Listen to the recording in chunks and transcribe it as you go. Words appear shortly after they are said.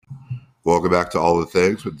Welcome back to All the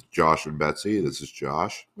Things with Josh and Betsy. This is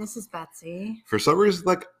Josh. This is Betsy. For some reason,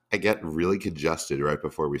 I get really congested right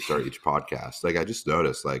before we start each podcast. I just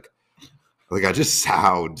noticed, I just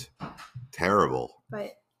sound terrible.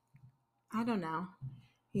 But I don't know.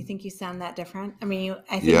 You think you sound that different? I mean,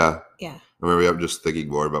 I think. Yeah. Maybe I'm just thinking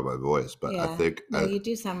more about my voice, but yeah. I think you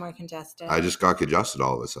do sound more congested. I just got congested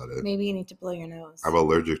all of a sudden. Maybe you need to blow your nose. I'm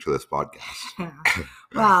allergic to this podcast.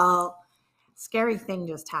 Well, scary thing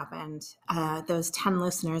just happened. Those 10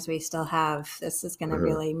 listeners we still have, this is going to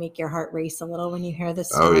really make your heart race a little when you hear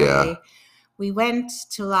this story. Oh, yeah. We went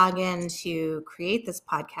to log in to create this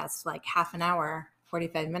podcast like half an hour,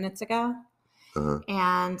 45 minutes ago,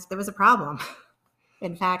 and there was a problem.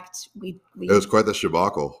 In fact, it was quite the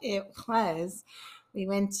shabacle. It was. We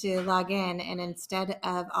went to log in, and instead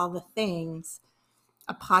of all the things,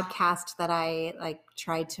 a podcast that I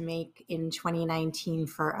tried to make in 2019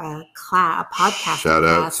 for a podcast. Shout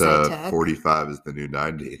out to 45 is the new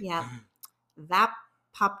 90. Yeah, that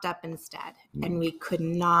popped up instead, and we could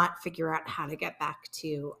not figure out how to get back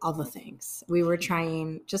to all the things. We were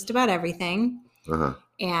trying just about everything.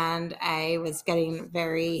 And I was getting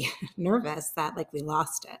very nervous that we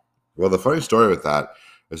lost it. Well, the funny story with that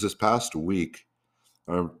is this past week,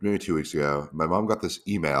 or maybe 2 weeks ago, my mom got this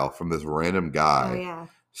email from this random guy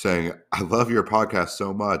saying, "I love your podcast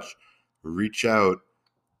so much. Reach out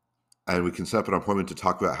and we can set up an appointment to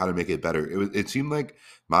talk about how to make it better." It seemed like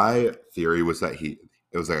my theory was that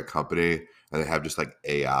it was like a company and they have just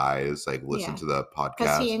AIs listen to the podcast.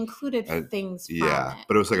 Because he included things from it.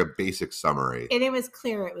 But it was a basic summary. And it was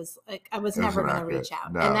clear it was I was never going to reach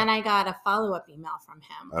out. No. And then I got a follow-up email from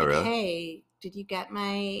him. Oh, really? Hey, did you get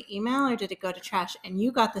my email or did it go to trash? And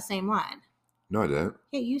you got the same one. No, I didn't.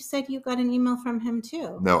 Yeah, you said you got an email from him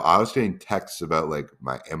too. No, I was getting texts about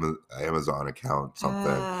my Amazon account, something.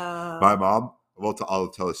 My mom... Well, I'll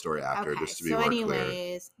tell the story after, just to be more clear. So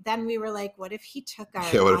anyways, then we were like, what if he took our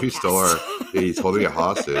what if he stole our... he's holding it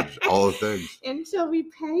hostage, all the things. Until we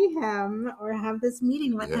pay him or have this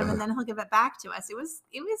meeting with him, and then he'll give it back to us. It was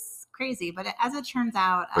crazy, but as it turns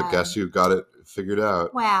out... But guess who got it figured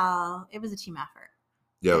out? Well, it was a team effort.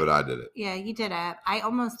 Yeah, but I did it. Yeah, you did it. I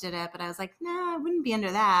almost did it, but I was like, nah, I wouldn't be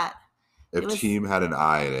under that. If team had an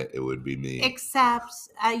I in it, it would be me. Except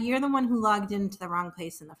you're the one who logged into the wrong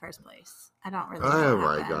place in the first place. I don't really know. Oh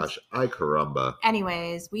my gosh. Ay caramba.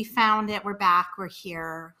 Anyways, we found it. We're back. We're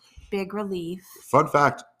here. Big relief. Fun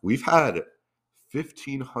fact, we've had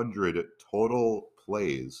 1,500 total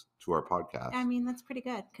plays to our podcast. I mean, that's pretty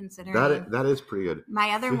good considering. That is pretty good.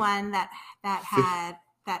 My other one that I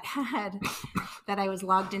was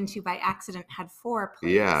logged into by accident had 4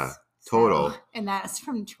 plays. Yeah. Total. So, and that's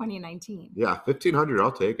from 2019. Yeah, 1,500.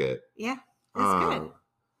 I'll take it. Yeah, that's good.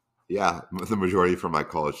 Yeah, the majority from my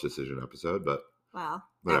college decision episode, but well,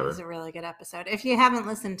 whatever. That was a really good episode. If you haven't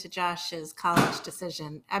listened to Josh's college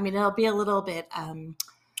decision, I mean, it'll be a little bit it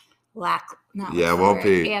won't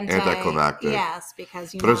be anticlimactic. Yes,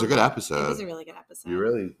 because but it was a good episode. It was a really good episode. You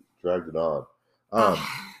really dragged it on.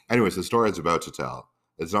 Anyways, the story it's about to tell.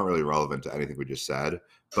 It's not really relevant to anything we just said,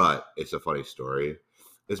 but it's a funny story.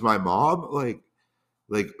 Is my mom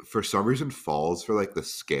for some reason falls for the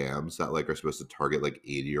scams that are supposed to target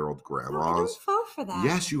 80-year-old grandmas? No, I don't fall for that.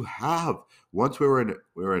 Yes, you have. Once we were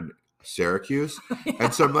in Syracuse,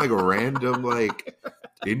 and some random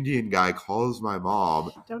Indian guy calls my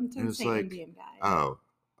mom. Don't say Indian guy. Oh,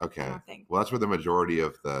 okay. Well, that's where the majority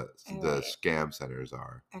of the scam centers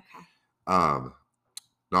are. Okay.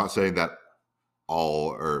 Not saying that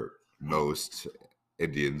all or most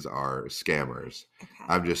Indians are scammers. Okay.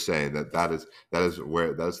 I'm just saying that is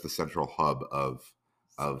the central hub of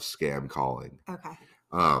scam calling. Okay.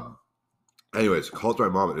 Anyways, called my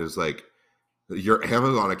mom and it was your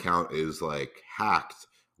Amazon account is hacked.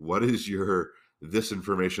 What is your this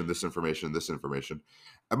information? And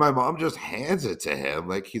my mom just hands it to him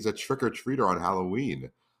like he's a trick-or-treater on Halloween.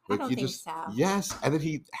 I don't think so. Yes, and then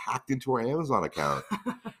he hacked into our Amazon account.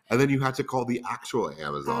 And then you had to call the actual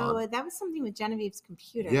Amazon. Oh, that was something with Genevieve's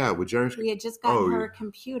computer. Yeah, with Genevieve's. We had just gotten her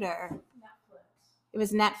computer. Netflix. It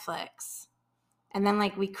was Netflix. And then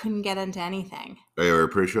we couldn't get into anything. We were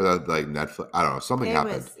pretty sure that Netflix, I don't know, something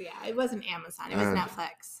happened. It wasn't Amazon. It was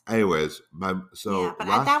Netflix. Anyways,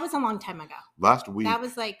 that was a long time ago. Last week. That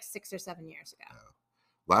was 6 or 7 years ago.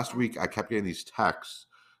 Last week, I kept getting these texts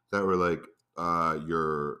that were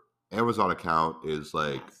your Amazon account is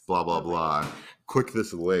blah, blah, blah. Click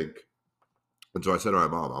this link. And so I said to my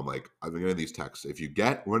mom, I'm I've been getting these texts. If you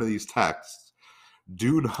get one of these texts,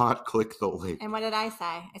 Do not click the link. And what did I say?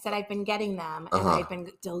 I said I've been getting them, and I've been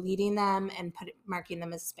deleting them and marking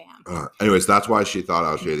them as spam. Anyways, that's why she thought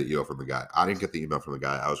I was getting the email from the guy. I didn't get the email from the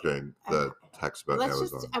guy. I was getting the text about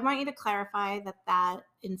Amazon. I want you to clarify that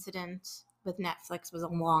incident with Netflix was a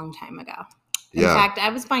long time ago. In fact, I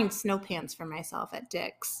was buying snow pants for myself at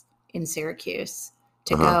Dick's in Syracuse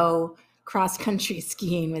to go cross-country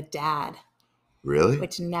skiing with Dad. Really?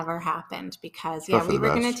 Which never happened because, we were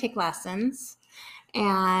going to take lessons.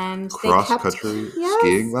 And cross-country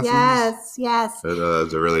skiing lessons? Yes.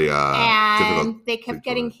 It's a really and they kept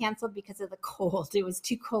getting canceled because of the cold. It was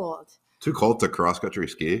too cold. Too cold to cross-country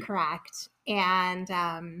ski? Correct.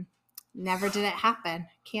 And never did it happen.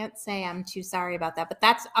 Can't say I'm too sorry about that. But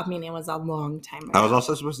it was a long time ago. I was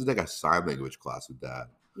also supposed to take a sign language class with Dad.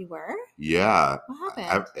 You were? Yeah. What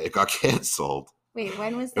happened? It got canceled. Wait,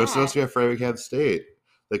 when was that? It was supposed to be at Framingham State,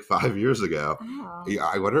 like 5 years ago. Oh. Yeah,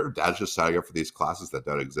 I wonder if Dad's just signing up for these classes that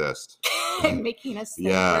don't exist. Making us think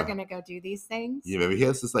we're going to go do these things? Yeah, maybe he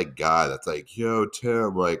has this guy that's like, yo,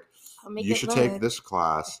 Tim, you should take this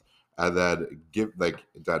class, and then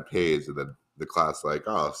Dad pays, and then the class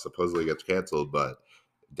supposedly gets canceled, but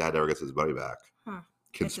Dad never gets his money back. Huh.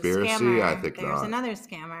 Conspiracy? I think There's another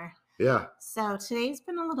scammer. Yeah. So today's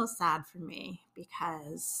been a little sad for me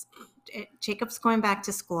because Jacob's going back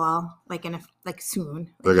to school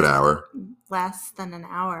soon. Like an hour. Less than an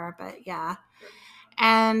hour, but yeah.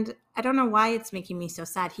 And I don't know why it's making me so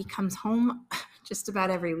sad. He comes home just about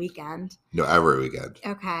every weekend. No, every weekend.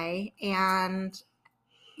 Okay. And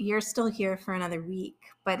you're still here for another week,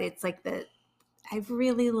 but it's I've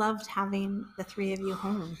really loved having the three of you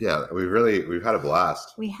home. Yeah, we've had a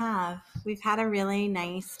blast. We have. We've had a really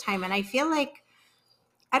nice time. And I feel like,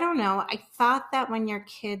 I don't know, I thought that when your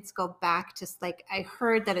kids go back to, I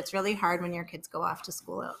heard that it's really hard when your kids go off to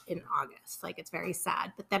school in August. It's very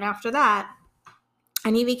sad. But then after that,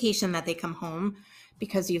 any vacation that they come home,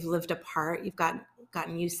 because you've lived apart, you've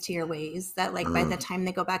gotten used to your ways, that by the time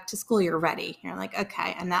they go back to school, you're ready. You're like,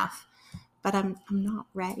 okay, enough. But I'm not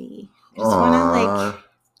ready. I just want to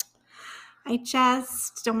I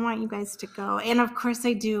just don't want you guys to go. And of course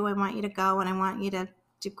I do. I want you to go, and I want you to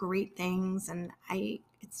do great things. And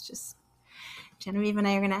it's just, Genevieve and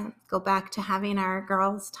I are going to go back to having our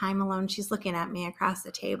girls' time alone. She's looking at me across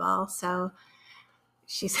the table. So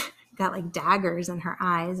she's got daggers in her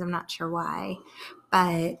eyes. I'm not sure why,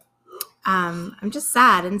 but I'm just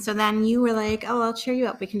sad. And so then you were like, oh, I'll cheer you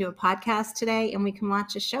up. We can do a podcast today and we can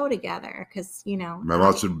watch a show together. Cause my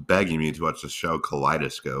mom's been begging me to watch the show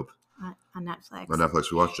Kaleidoscope on Netflix. On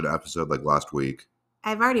Netflix. We watched an episode last week.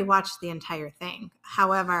 I've already watched the entire thing.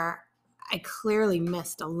 However, I clearly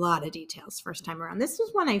missed a lot of details first time around. This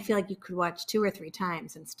was one I feel like you could watch 2 or 3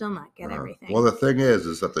 times and still not get everything. Well, the thing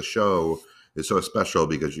is that the show is so special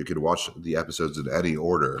because you can watch the episodes in any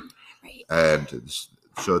order. Right. And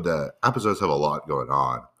so the episodes have a lot going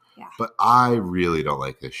on. Yeah. But I really don't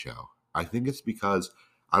like this show. I think it's because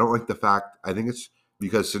I don't like the fact, I think it's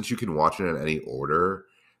because since you can watch it in any order,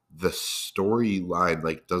 the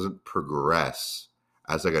storyline doesn't progress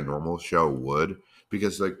as a normal show would,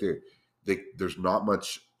 because there's not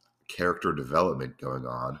much character development going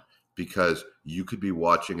on, because you could be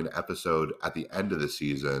watching an episode at the end of the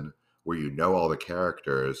season where all the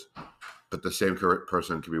characters, but the same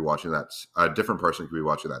person could be watching a different person could be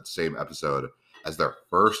watching that same episode as their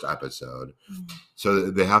first episode. Mm-hmm. So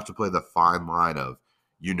they have to play the fine line of,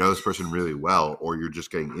 this person really well, or you're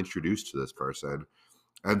just getting introduced to this person.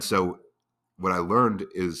 And so what I learned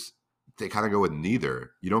is they kind of go with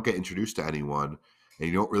neither. You don't get introduced to anyone, and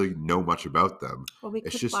you don't really know much about them. Well, we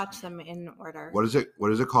could watch them in order. What is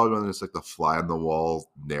it called when it's the fly on the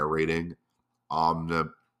wall narrating,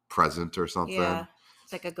 omnipresent or something? Yeah,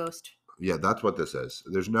 it's like a ghost. Yeah, that's what this is.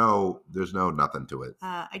 There's no nothing to it.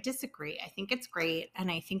 I disagree. I think it's great.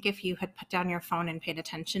 And I think if you had put down your phone and paid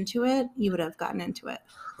attention to it, you would have gotten into it.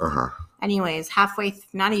 Anyways,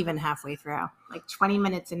 not even halfway through, 20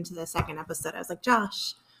 minutes into the second episode, I was like,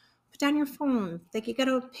 Josh, put down your phone. You got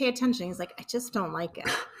to pay attention. He's like, I just don't like it.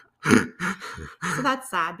 So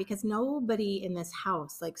that's sad because nobody in this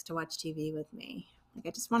house likes to watch TV with me.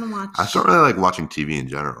 I just want to watch. I don't really like watching TV in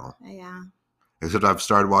general. Yeah. Except I've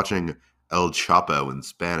started watching El Chapo in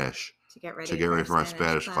Spanish to get ready for my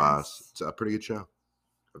Spanish class. It's a pretty good show,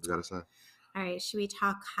 I've got to say. All right, should we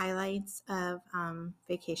talk highlights of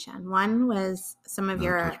vacation? One was some of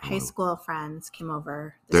your high school friends came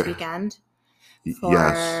over this weekend.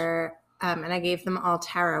 Yes. And I gave them all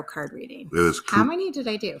tarot card reading. It was How many did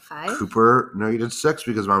I do? 5? Cooper. No, you did 6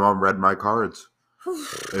 because my mom read my cards.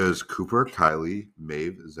 It was Cooper, Kylie,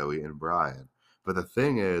 Maeve, Zoe, and Brian. But the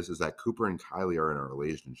thing is that Cooper and Kylie are in a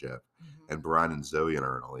relationship, and Brian and Zoe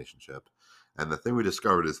are in a relationship. And the thing we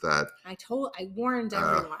discovered is that I warned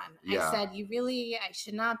everyone. I said, I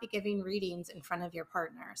should not be giving readings in front of your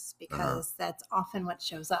partners because that's often what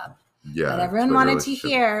shows up. Yeah. But everyone wanted to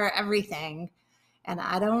hear everything. And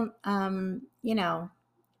I don't,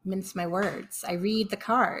 mince my words. I read the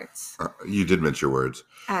cards. You did mince your words.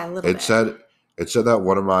 A little bit. It said that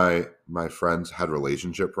one of my friends had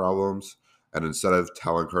relationship problems. And instead of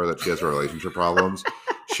telling her that she has relationship problems,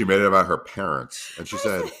 she made it about her parents. And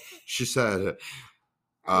she said,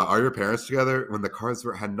 are your parents together? When the cards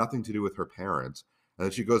had nothing to do with her parents. And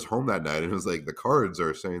then she goes home that night and it was like, the cards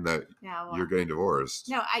are saying that you're getting divorced.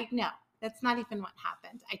 No, that's not even what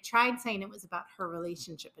happened. I tried saying it was about her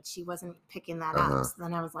relationship, but she wasn't picking that up. So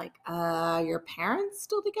then I was like, your parents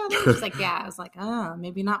still together? She's like, yeah. I was like,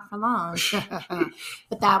 maybe not for long.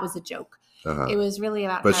 But that was a joke. It was really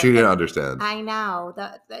about But her. she didn't understand. I know.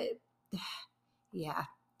 Yeah.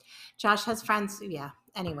 Josh has friends. Yeah.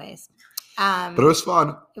 Anyways. But it was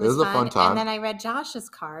fun. It was a fun time. And then I read Josh's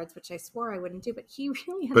cards, which I swore I wouldn't do, but he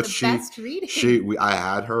really had best reading. I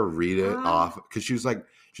had her read it off because she was like,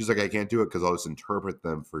 I can't do it because I'll just interpret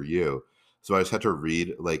them for you. So I just had to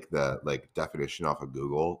read like the definition off of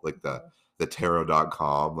Google, like the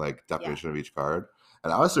tarot.com definition of each card.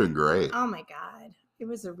 And I was doing great. Oh my God. It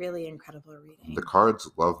was a really incredible reading. The cards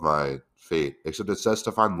love my fate, except it says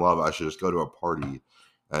to find love, I should just go to a party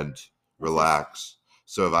and relax.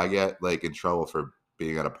 So if I get in trouble for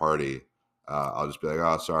being at a party, I'll just be like,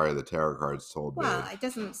 oh, sorry, the tarot cards told me. Well, it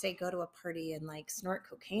doesn't say go to a party and snort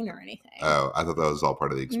cocaine or anything. Oh, I thought that was all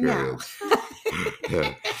part of the experience. No.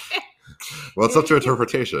 Yeah. Well, it's up to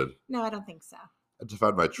interpretation. No, I don't think so. To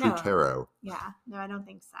find my true tarot. Yeah, no, I don't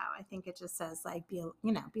think so. I think it just says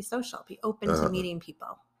be social, be open to meeting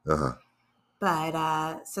people.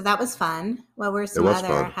 But so that was fun. What were some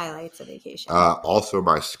other highlights of vacation? Also,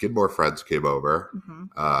 my Skidmore friends came over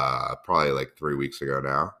probably 3 weeks ago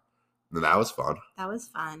now. And that was fun. That was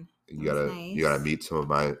fun. You gotta meet some of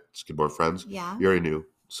my Skidmore friends. Yeah. You already knew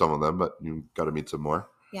some of them, but you gotta meet some more.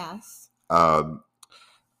 Yes.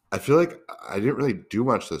 I feel like I didn't really do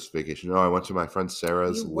much this vacation. No, I went to my friend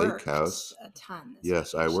Sarah's lake house. A ton.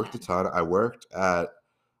 Yes, I worked a ton. I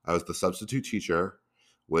was the substitute teacher,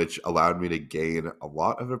 which allowed me to gain a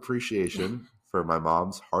lot of appreciation for my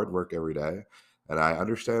mom's hard work every day. And I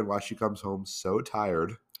understand why she comes home so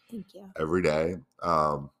tired. Thank you. Every day.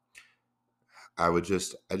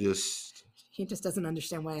 He just doesn't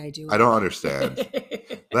understand why I do it. I don't understand.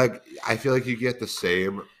 I feel like you get the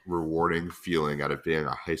same rewarding feeling out of being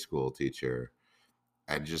a high school teacher.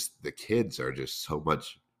 And just the kids are just so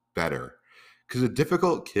much better. Because a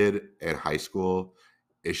difficult kid in high school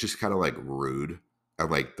is just kind of rude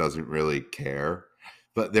and doesn't really care.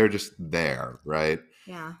 But they're just there, right?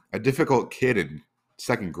 Yeah. A difficult kid in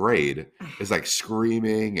second grade is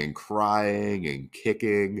screaming and crying and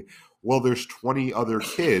kicking. Well, there's 20 other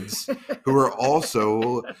kids who are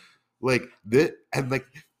also this. And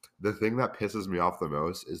the thing that pisses me off the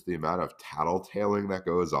most is the amount of tattletaling that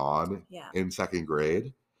goes on in second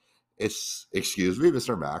grade. It's, excuse me,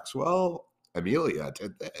 Mr. Maxwell, Amelia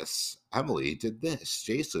did this. Emily did this.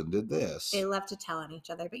 Jason did this. They love to tell on each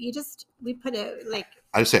other, but we put it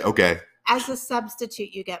I just say, okay. As a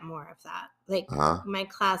substitute, you get more of that. My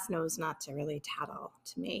class knows not to really tattle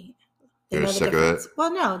to me. You're sick of it?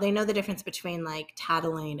 Well, no, they know the difference between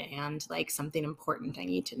tattling and something important I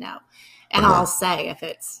need to know. And I'll say if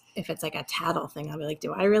it's a tattle thing, I'll be like,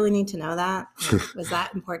 do I really need to know that? Was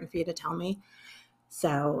that important for you to tell me?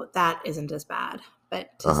 So that isn't as bad.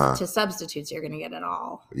 But to substitutes, you're going to get it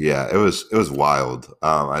all. Yeah, it was wild.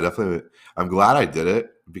 I'm glad I did it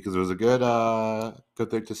because it was a good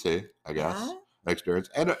thing to see, I guess, experience.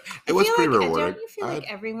 And it was pretty rewarding. Don't you feel like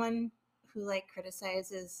everyone who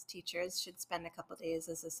criticizes teachers should spend a couple days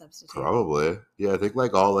as a substitute? Probably. Yeah, I think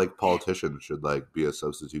all politicians should be a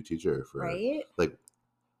substitute teacher for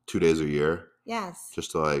 2 days a year. Yes.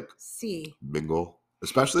 Just to see mingle.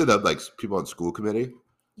 Especially the people on school committee.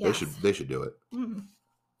 Yes. They should do it. Mm.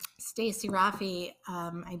 Stacy Raffi,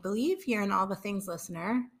 I believe you're an All the Things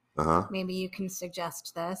listener. Maybe you can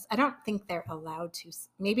suggest this. I don't think they're allowed to.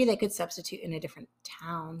 Maybe they could substitute in a different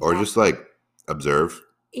town. Or just observe.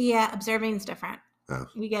 Yeah, observing is different. Yeah.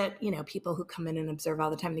 We get, people who come in and observe all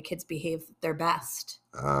the time. The kids behave their best.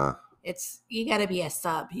 You got to be a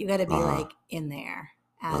sub. You got to be in there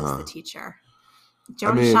as the teacher.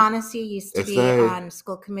 Joan Shaughnessy used to be on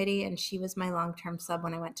school committee, and she was my long-term sub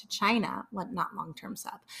when I went to China. Well, not long-term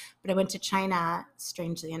sub, but I went to China,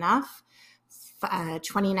 strangely enough.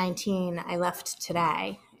 2019, I left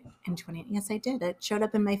today, in 20. Yes, I did. It showed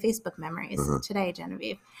up in my Facebook memories today,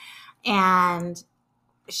 Genevieve. And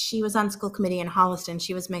she was on school committee in Holliston.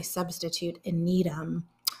 She was my substitute in Needham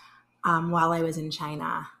while I was in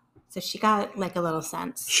China. So she got like a little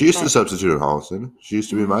sense. She used to substitute in Holliston. She used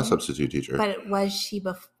to be my substitute teacher. But was she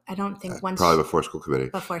before? I don't think once. Probably before school committee.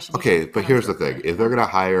 Before she. Okay, but here's the thing: if they're going to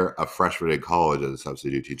hire a freshman in college as a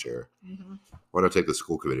substitute teacher, why not take the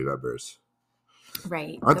school committee members?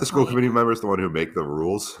 Right. Aren't the school committee members the one who make the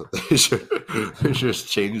rules? They should just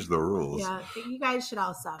change the rules. Yeah, you guys should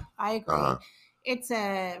all sub. I agree. It's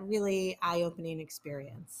a really eye-opening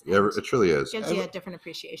experience. Yeah, it truly is. Gives you a different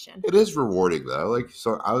appreciation. It is rewarding though. Like,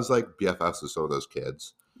 so I was like BFFs with some of those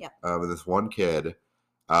kids. Yeah. And this one kid,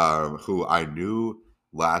 who I knew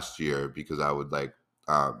last year because I would like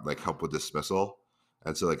help with dismissal,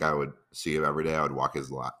 and so like I would see him every day. I would walk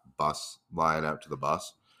his bus line out to the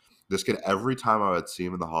bus. This kid, every time I would see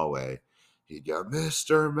him in the hallway, he'd go,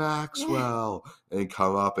 "Mr. Maxwell," and he'd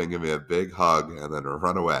come up and give me a big hug and then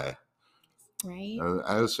run away. Right. And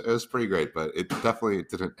it was pretty great, but it definitely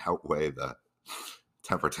didn't outweigh the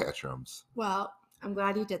temper tantrums. Well, I'm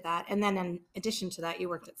glad you did that. And then in addition to that, you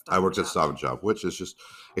worked at Stop I worked at Stop and Shop, which is just,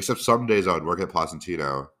 except some days I would work at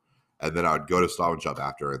Placentino, and then I would go to Stop and Shop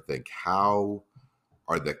after and think, how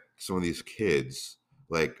are some of these kids,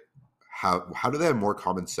 like, how do they have more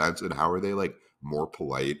common sense, and how are they like more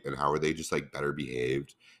polite, and how are they just like better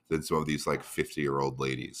behaved than some of these like 50-year-old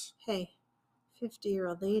ladies? Hey,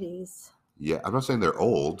 50-year-old ladies. Yeah, I'm not saying they're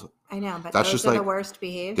old. I know, but that's those just are like the worst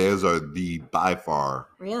behaved. Those are by far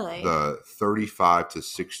really the 35 to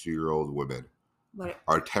 60-year-old women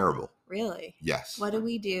are terrible. Really? Yes. What do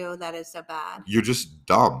we do that is so bad? You're just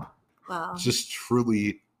dumb. Well, just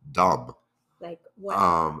truly dumb. Like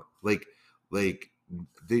what?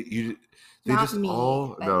 They not just me,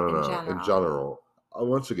 all no. In general.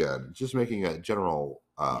 Once again, just making a general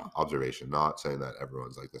observation, not saying that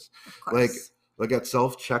everyone's like this. Of course. Like at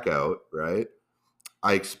self-checkout, right?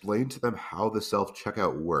 I explained to them how the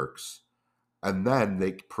self-checkout works, and then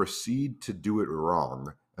they proceed to do it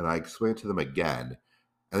wrong. And I explain to them again,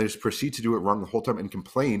 and they just proceed to do it wrong the whole time and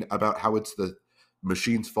complain about how it's the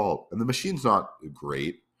machine's fault. And the machine's not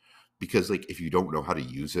great because, like, if you don't know how to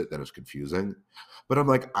use it, then it's confusing. But I'm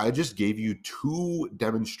like, I just gave you 2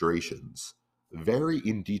 demonstrations, very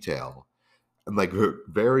in detail, and like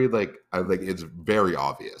very it's very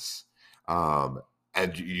obvious.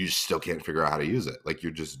 And you still can't figure out how to use it. Like,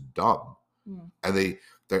 you're just dumb. And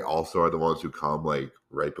they also are the ones who come like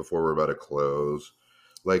right before we're about to close.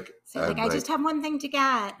 Like, I just have one thing to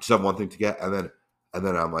get. Just have one thing to get, and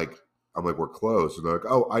then I'm like, we're closed, and they're like,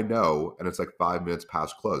 oh, I know, and it's like 5 minutes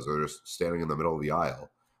past close. They're just standing in the middle of the aisle.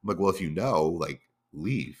 I'm like, well, if you know, like,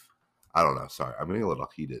 leave. I don't know. Sorry, I'm getting a little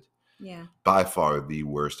heated. Yeah. By far the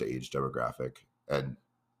worst age demographic, and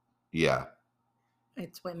yeah.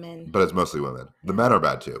 It's women. But it's mostly women. The men are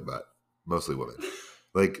bad too, but mostly women.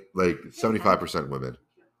 like 75% women.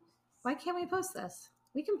 Why can't we post this?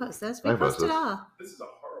 We can post this. We post it all. This is a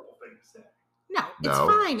horrible thing to say. No, it's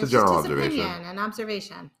fine. It's just his opinion and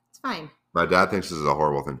observation. It's fine. My dad thinks this is a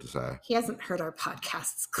horrible thing to say. He hasn't heard our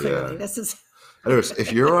podcasts, clearly. Yeah. This is... Anyways,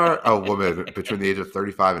 if you're a woman between the age of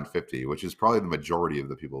 35 and 50, which is probably the majority of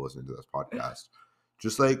the people listening to this podcast,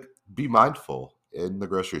 just like be mindful in the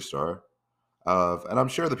grocery store. And I'm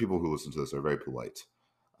sure the people who listen to this are very polite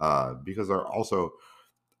because they're also,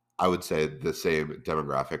 I would say, the same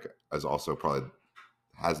demographic as also probably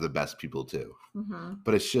has the best people too. Mm-hmm.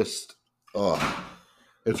 But it's just,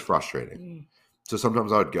 it's frustrating. So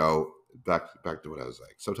sometimes I would go back to what I was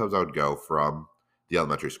like. Sometimes I would go from the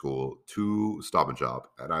elementary school to Stop and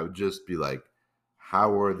Shop, and I would just be like,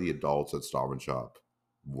 how are the adults at Stop and Shop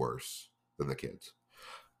worse than the kids?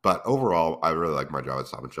 But overall, I really like my job at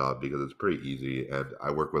Stop and Shop because it's pretty easy, and I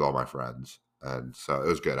work with all my friends, and so it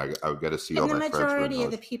was good. I would get to see all my friends. And the majority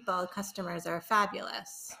of the customers are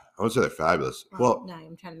fabulous. I wouldn't say they're fabulous. Well, no,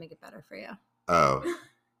 I'm trying to make it better for you. Oh,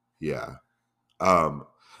 yeah.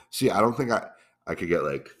 See, I don't think I could get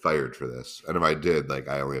like fired for this, and if I did, like,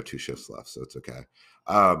 I only have 2 shifts left, so it's okay.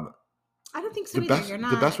 I don't think so either. You're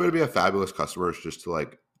not. The best way to be a fabulous customer is just to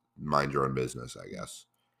like mind your own business, I guess.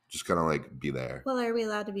 Just kind of like be there. Well, are we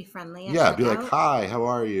allowed to be friendly? Yeah, be like, hi, how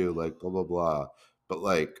are you? Like, blah, blah, blah. But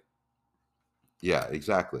like, yeah,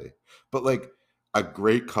 exactly. But like, a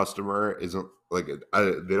great customer isn't like,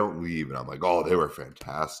 they don't leave and I'm like, oh, they were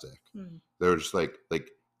fantastic. They're just like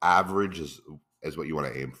average is what you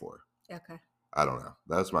want to aim for. Okay. I don't know.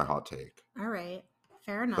 That's my hot take. All right.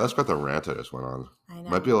 Fair enough. But that's got the rant I just went on. I know.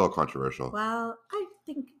 Might be a little controversial. Well, I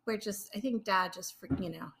think Dad just,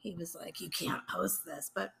 he was like, you can't post this,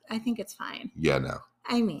 but I think it's fine. Yeah, no.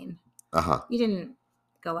 I mean, you didn't,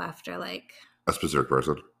 go after like a specific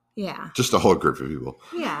person. Yeah. Just a whole group of people.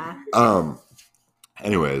 Yeah.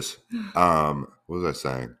 Anyways, what was I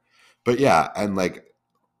saying? But yeah, and like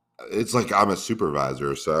it's like I'm a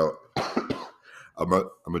supervisor, so a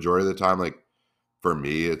majority of the time, like for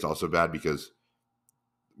me, it's also bad because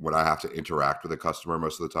when I have to interact with a customer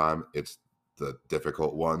most of the time, it's the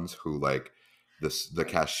difficult ones who like the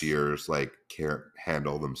cashiers like can't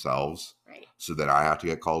handle themselves. Right. So then I have to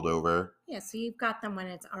get called over. Yeah, so you've got them when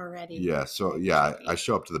it's already. Yeah, so yeah, I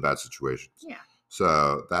show up to the bad situations. Yeah.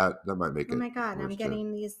 So that might make it. Oh my God, I'm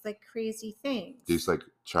getting these like crazy things. These like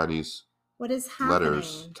Chinese what is happening?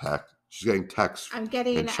 Letters, text. She's getting texts. I'm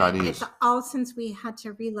getting in Chinese. It's all since we had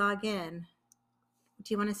to re-log in.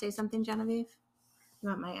 Do you want to say something, Genevieve? You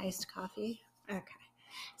want my iced coffee? Okay.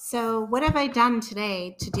 So what have I done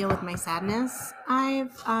today to deal with my sadness?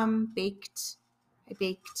 I've baked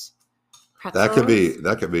pretzels. That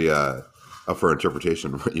could be up for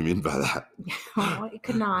interpretation. What you mean by that? No, it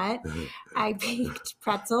could not. I baked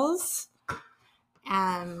pretzels,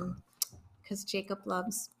 because Jacob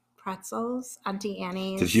loves pretzels. Auntie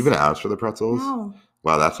Annie's. Did she even ask for the pretzels? No.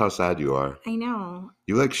 Wow, that's how sad you are. I know.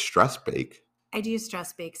 You like stress bake. I do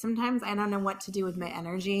stress bake. Sometimes I don't know what to do with my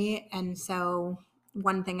energy, and so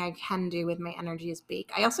one thing I can do with my energy is bake.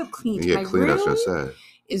 I also cleaned. You get clean, I was gonna say.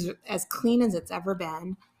 Is as clean as it's ever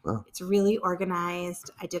been. Oh. It's really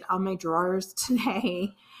organized. I did all my drawers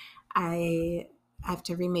today. I have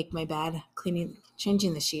to remake my bed,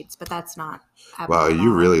 changing the sheets, but that's not. Wow,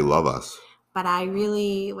 you really love us. But I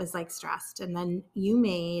really was like stressed, and then you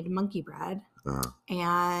made monkey bread. Uh-huh.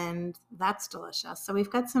 And that's delicious. So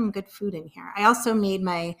we've got some good food in here. I also made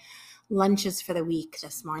my lunches for the week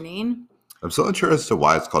this morning. I'm still unsure as to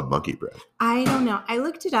why it's called monkey bread. I don't know. I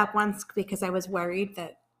looked it up once because I was worried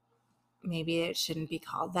that maybe it shouldn't be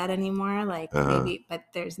called that anymore. Like maybe, but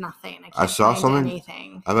there's nothing. I saw something.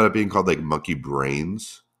 Anything. I've it being called like monkey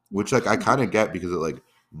brains, which like I kind of get because it like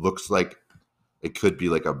looks like it could be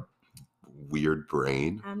like a weird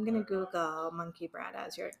brain. I'm gonna Google monkey bread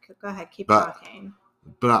as you're. Go ahead, keep talking.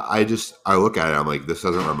 But I look at it, I'm like, this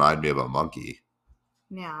doesn't remind me of a monkey.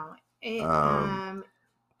 No,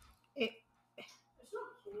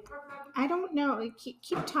 I don't know.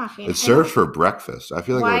 Keep talking. It's served for breakfast. I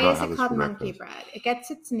feel like why I would not is have it this called for monkey breakfast. bread? It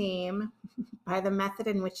gets its name by the method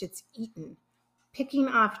in which it's eaten. Picking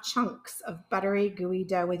off chunks of buttery, gooey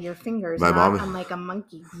dough with your fingers, unlike a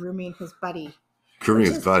monkey grooming his buddy. Grooming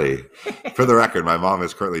his buddy. For the record, my mom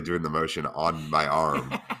is currently doing the motion on my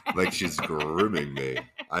arm, like she's grooming me.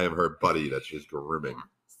 I am her buddy that she's grooming. Yeah.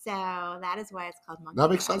 So that is why it's called monkey bread.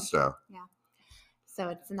 That makes bread. sense now. Yeah. So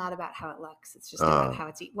it's not about how it looks. It's just about how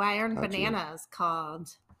it's eaten. Why aren't bananas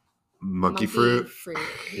called monkey fruit?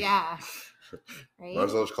 Yeah. Right? Might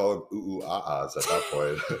as well just call them ooh-ah-ahs at that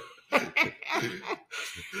point.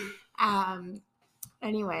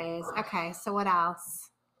 Anyways, okay. So what else?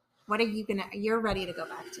 What are you you're ready to go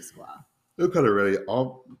back to school? I'm kind of ready.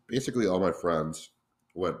 Basically all my friends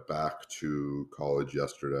went back to college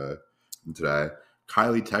yesterday and today.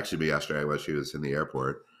 Kylie texted me yesterday when she was in the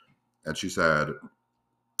airport, and she said,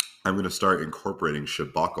 I'm going to start incorporating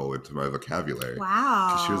shabuckle into my vocabulary.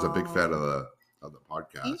 Wow. Because she was a big fan of the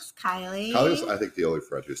podcast. Thanks, Kylie. Kylie's, I think, the only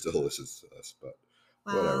friend who still listens to this, but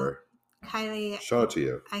whatever. Kylie. Shout out to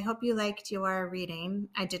you. I hope you liked your reading.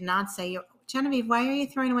 I did not say Genevieve, why are you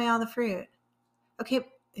throwing away all the fruit? Okay.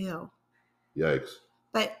 Ew. Yikes.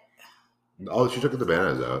 But. Oh, she took the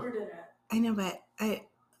bananas out. I know, but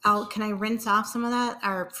can I rinse off some of that?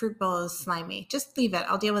 Our fruit bowl is slimy. Just leave it.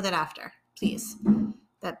 I'll deal with it after, please.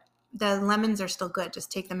 The lemons are still good. Just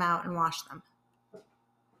take them out and wash them.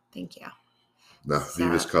 Thank you. No,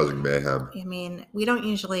 Viva's causing mayhem. I mean, we don't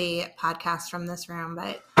usually podcast from this room,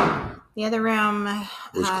 but the other room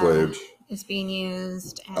was claimed. Is being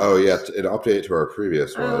used. An update to our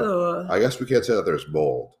previous one. I guess we can't say that there's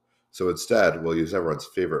mold. So instead, we'll use everyone's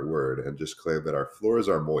favorite word and just claim that our floors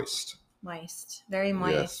are moist. Moist. Very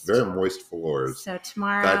moist. Yes, very moist floors. So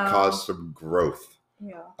tomorrow. That caused some growth.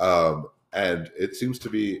 Yeah. And it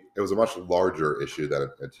was a much larger issue than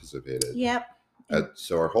anticipated. Yep. And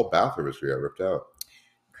so our whole bathroom is going to get ripped out.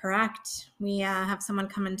 Correct. We have someone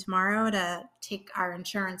come in tomorrow to take our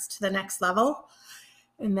insurance to the next level.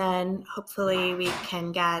 And then hopefully we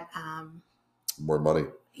can get more money.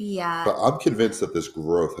 Yeah. But I'm convinced that this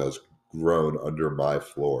growth has grown under my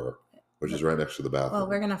floor, which is right next to the bathroom. Well,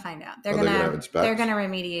 we're going to find out. They're going to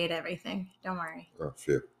remediate everything. Don't worry. Oh,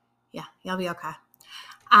 phew. Yeah, you'll be okay.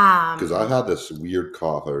 Because I had this weird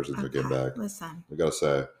cough ever since I came back. Listen. I got to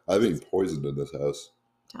say, I've been poisoned in this house.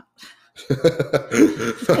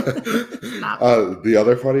 The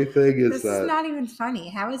other funny thing is this is not even funny.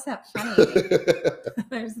 How is that funny?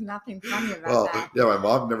 There's nothing funny about that. Yeah, my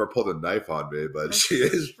mom never pulled a knife on me, but That's she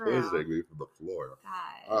is true. poisoning me from the floor.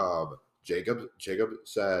 God. Jacob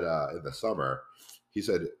said in the summer, he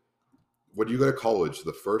said, when you go to college,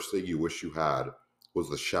 the first thing you wish you had was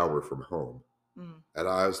the shower from home. And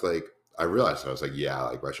I was like, I realized, I was like, yeah,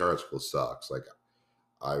 like my shower at school sucks. Like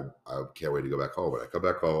I can't wait to go back home. When I come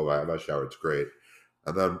back home, I have my shower, it's great.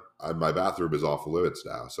 And then my bathroom is off limits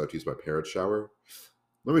now, so I have to use my parents' shower.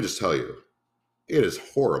 Let me just tell you, it is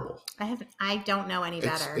horrible. I don't know any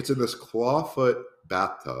better. It's in this clawfoot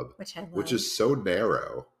bathtub, which I love. Which is so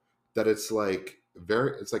narrow that it's like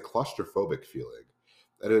claustrophobic feeling.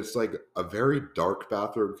 And it's like a very dark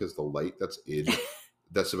bathroom because the light that's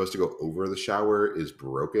supposed to go over the shower is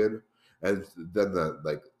broken. And then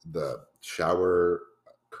the shower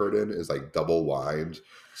curtain is like double lined.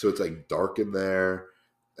 So it's like dark in there.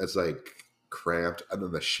 It's like cramped. And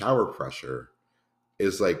then the shower pressure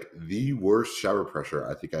is like the worst shower pressure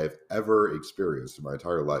I think I've ever experienced in my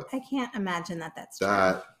entire life. I can't imagine that's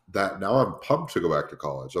true. That now I'm pumped to go back to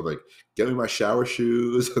college. I'm like, get me my shower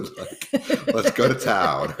shoes and like, let's go to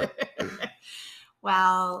town.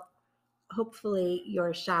 Well, hopefully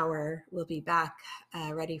your shower will be back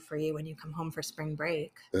ready for you when you come home for spring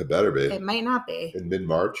break. It better be. It might not be. In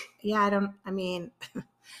mid-March? Yeah,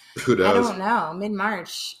 who knows? I don't know.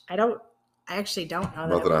 Mid-March. I actually don't know.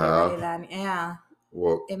 Month and a half. Then. Yeah.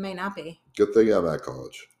 Well, it may not be. Good thing I'm at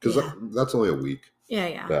college. Because that's only a week.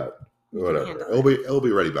 Yeah. Whatever. It'll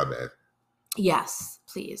be ready by May. Yes,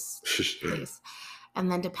 please. Please.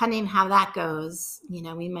 And then depending how that goes, we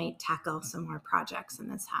might tackle some more projects in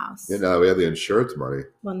this house. Yeah, now we have the insurance money.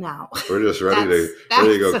 Well, no. We're just ready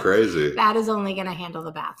to go crazy. That is only going to handle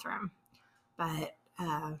the bathroom. But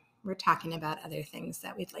we're talking about other things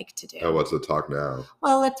that we'd like to do. Oh, what's the talk now?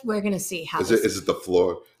 Well, we're going to see how is it the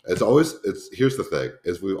floor? Here's the thing,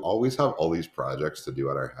 is we always have all these projects to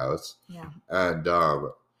do at our house. Yeah. And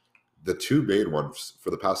the two main ones for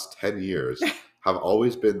the past 10 years have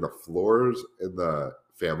always been the floors in the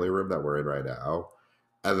family room that we're in right now,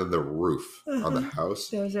 and then the roof on the house.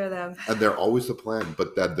 Those are them. And they're always the plan,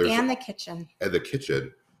 but then there's and the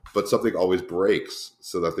kitchen. But something always breaks,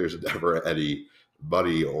 so that there's never any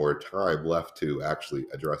money or time left to actually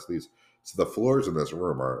address these. So the floors in this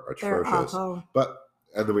room are atrocious. And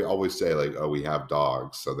then we always say like, oh, we have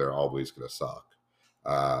dogs, so they're always going to suck,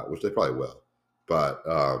 which they probably will. But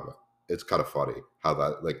it's kind of funny how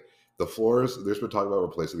that, like, the floors, there's been talking about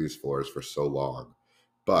replacing these floors for so long,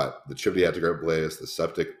 but the chimney had to get replaced, the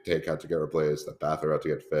septic tank had to get replaced, the bathroom had to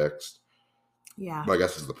get fixed. Yeah. My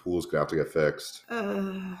guess is the pool's going to have to get fixed.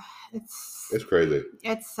 It's crazy.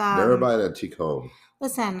 It's never buy an antique home.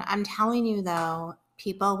 Listen, I'm telling you though,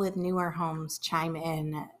 people with newer homes chime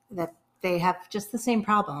in that they have just the same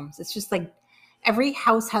problems. It's just like every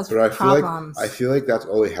house has problems. I feel like that's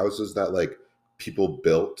only houses that like people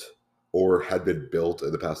built or had been built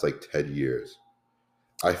in the past like 10 years.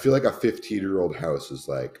 I feel like a 15-year-old house is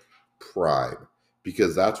like prime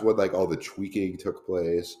because that's when like all the tweaking took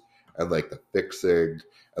place and like the fixing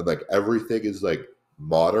and like everything is like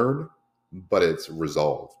modern, but it's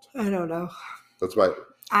resolved. I don't know. That's why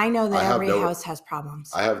I know that every house has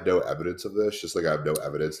problems. I have no evidence of this, just like I have no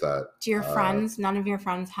evidence that... Do your friends, none of your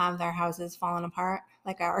friends have their houses falling apart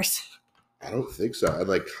like ours? I don't think so. And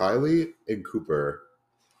like Kylie and Cooper,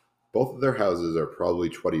 both of their houses are probably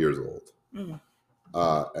 20 years old.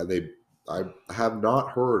 And I have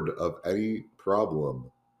not heard of any problem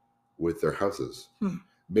with their houses.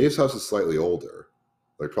 Maeve's house is slightly older,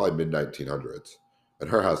 like probably mid-1900s. And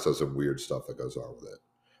her house has some weird stuff that goes on with it.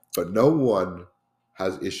 But no one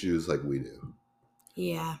has issues like we do.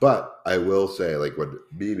 Yeah. But I will say, like when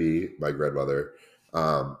Mimi, my grandmother,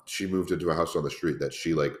 she moved into a house on the street that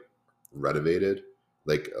she like renovated,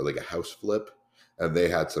 like a house flip, and they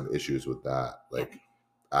had some issues with that, like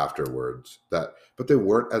afterwards. But they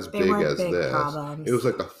weren't as big as this. Problems. It was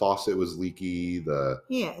like the faucet was leaky.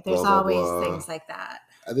 There's always things like that.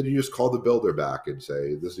 And then you just call the builder back and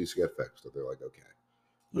say this needs to get fixed, and they're like, okay.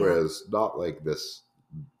 Whereas not like this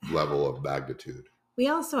level of magnitude. We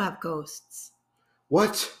also have ghosts.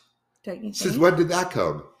 What? Don't you think? Since when did that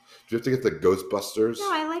come? Do you have to get the Ghostbusters? No,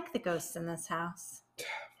 I like the ghosts in this house.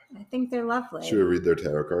 I think they're lovely. Should we read their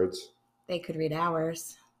tarot cards? They could read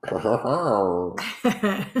ours.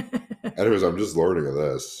 Anyways, I'm just learning of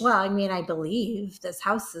this. Well, I mean, I believe this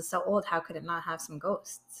house is so old. How could it not have some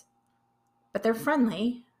ghosts? But they're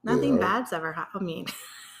friendly. Nothing bad's ever happened. I mean...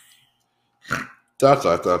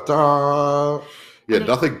 Yeah,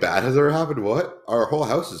 nothing bad has ever happened. What? Our whole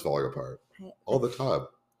house is falling apart all the time.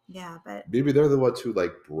 Yeah, but maybe they're the ones who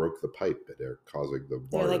like broke the pipe and they're causing the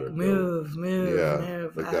water. They're like, move.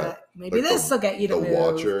 Like that. Maybe like this will get you to move.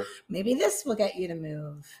 Watcher. Maybe this will get you to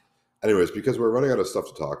move. Anyways, because we're running out of stuff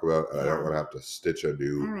to talk about, and I don't want to have to stitch a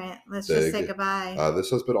new. All right, let's just say goodbye. This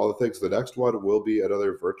has been All the Things. The next one will be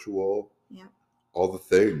another virtual. Yep. All the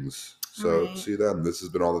Things. So right. see you then. This has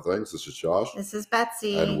been All the Things. This is Josh. This is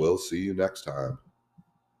Betsy. And we'll see you next time.